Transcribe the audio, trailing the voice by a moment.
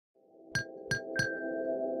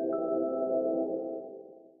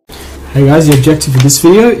Hey guys, the objective of this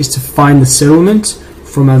video is to find the settlement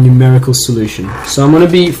from our numerical solution. So I'm going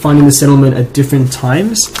to be finding the settlement at different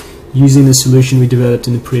times using the solution we developed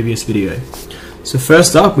in the previous video. So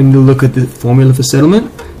first up, we need to look at the formula for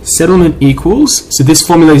settlement. Settlement equals, so this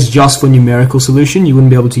formula is just for numerical solution. You wouldn't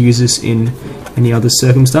be able to use this in any other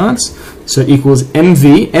circumstance. So it equals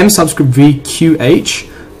mv, m subscript v qh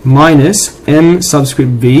minus m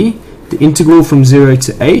subscript v, the integral from 0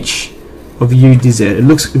 to h of u dz. It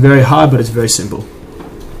looks very hard, but it's very simple.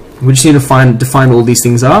 We just need to define all these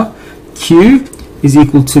things are. Q is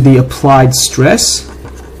equal to the applied stress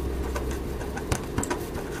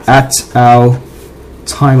at our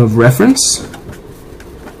time of reference.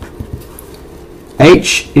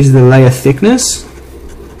 H is the layer thickness.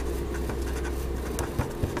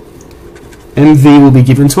 MV will be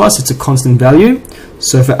given to us, it's a constant value.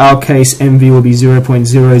 So for our case, MV will be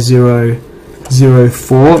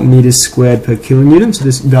 0.0004 meters squared per kilonewton, so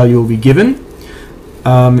this value will be given.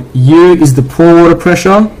 U is the pore water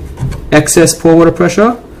pressure, excess pore water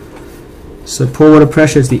pressure. So pore water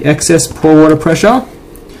pressure is the excess pore water pressure,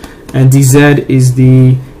 and dz is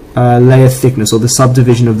the layer thickness, or the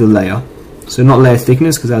subdivision of the layer. So not layer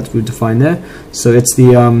thickness, because that's what we define there. So it's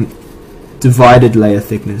the divided layer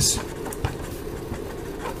thickness.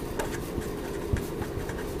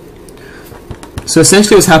 So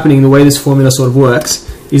essentially what's happening, the way this formula sort of works,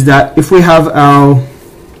 is that if we have our